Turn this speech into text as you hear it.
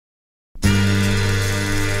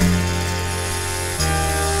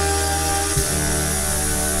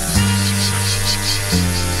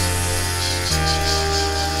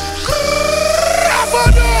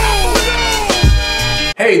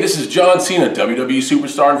Hey, this is John Cena, WWE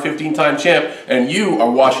Superstar and 15-time champ, and you are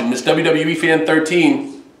watching Miss WWE Fan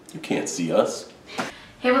 13. You can't see us.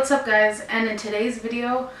 Hey, what's up guys? And in today's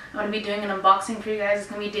video, I'm going to be doing an unboxing for you guys. It's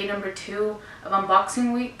going to be day number 2 of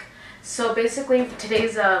unboxing week. So basically,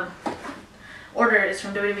 today's order is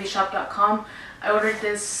from WWEShop.com. I ordered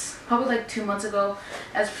this probably like 2 months ago.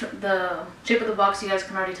 As for the shape of the box, you guys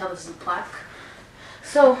can already tell this is a plaque.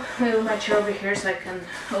 So, I'm going to move my chair over here so I can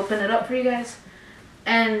open it up for you guys.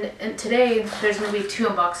 And today, there's going to be 2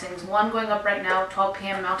 unboxings. One going up right now, 12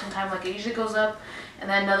 p.m. Mountain Time, like it usually goes up. And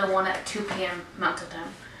then another one at 2 p.m. Mountain Time.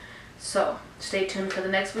 So, stay tuned for the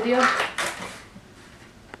next video.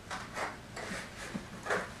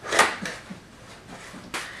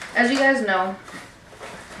 As you guys know,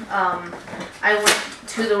 I went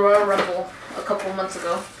to the Royal Rumble a couple months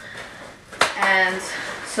ago. And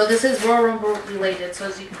so this is Royal Rumble related, so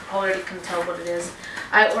as you already can tell what it is.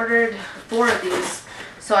 I ordered 4 of these,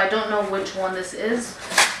 so I don't know which one this is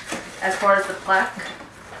as far as the plaque,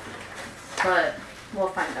 but we'll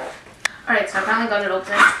find out. Alright, so I finally got it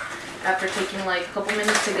open after taking like a couple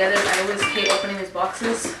minutes to get it. I always hate opening these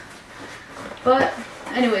boxes. But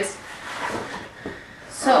anyways,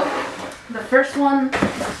 so the first one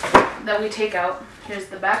that we take out, here's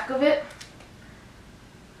the back of it.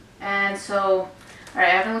 And so, alright,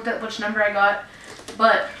 I haven't looked at which number I got,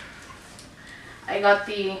 but I got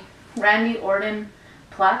the Randy Orton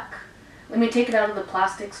plaque. Let me take it out of the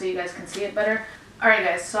plastic so you guys can see it better. Alright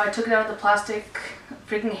guys, so I took it out of the plastic.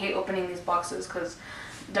 Freaking hate opening these boxes because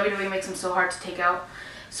WWE makes them so hard to take out.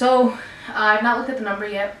 So, I've not looked at the number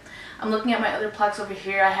yet. I'm looking at my other plaques over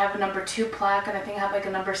here. I have a number 2 plaque, and I think I have like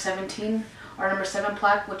a number 17 or number 7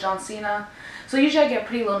 plaque with John Cena. So usually I get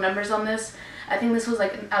pretty low numbers on this. I think this was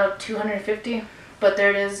like out of 250, but there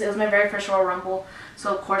it is. It was my very first Royal Rumble,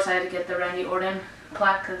 so of course I had to get the Randy Orton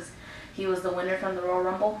plaque because he was the winner from the Royal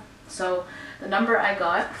Rumble. So the number I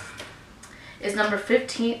got is number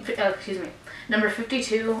 52 of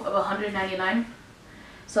 199.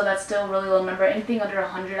 So that's still a really low number. Anything under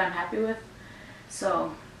 100 I'm happy with.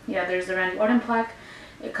 So yeah, there's the Randy Orton plaque.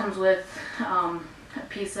 It comes with a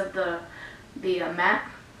piece of the mat,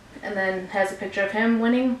 and then has a picture of him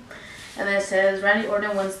winning. And then it says, Randy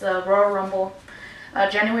Orton wins the Royal Rumble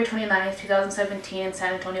January 29th, 2017 in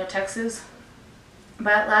San Antonio, Texas.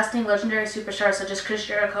 By outlasting legendary superstars such as Chris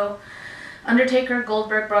Jericho, Undertaker,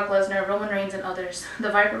 Goldberg, Brock Lesnar, Roman Reigns, and others, the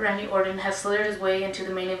vibrant Randy Orton has slithered his way into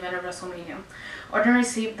the main event of WrestleMania. Orton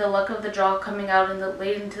received the luck of the draw coming out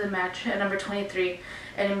late into the match at number 23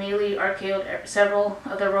 and immediately RKO'd several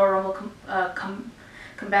of the Royal Rumble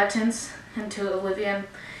combatants into oblivion.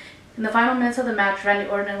 In the final minutes of the match, Randy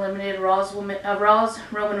Orton eliminated Raw's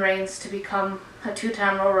Roman Reigns to become a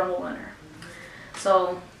 2-time Royal Rumble winner.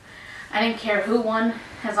 So, I didn't care who won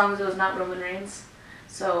as long as it was not Roman Reigns.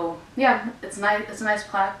 So, yeah, it's nice. It's a nice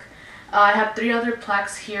plaque. I have 3 other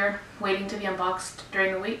plaques here waiting to be unboxed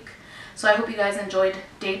during the week. So I hope you guys enjoyed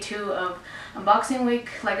day 2 of unboxing week.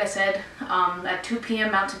 Like I said, at 2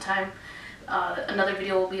 p.m. Mountain Time, another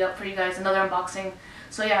video will be up for you guys, another unboxing.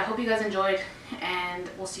 So yeah, I hope you guys enjoyed, and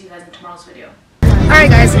we'll see you guys in tomorrow's video. Alright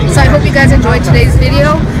guys, so I hope you guys enjoyed today's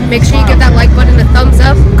video. Make sure you give that like button a thumbs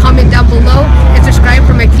up, comment down below, and subscribe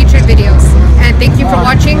for my future videos. And thank you for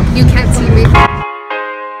watching. You can't see me.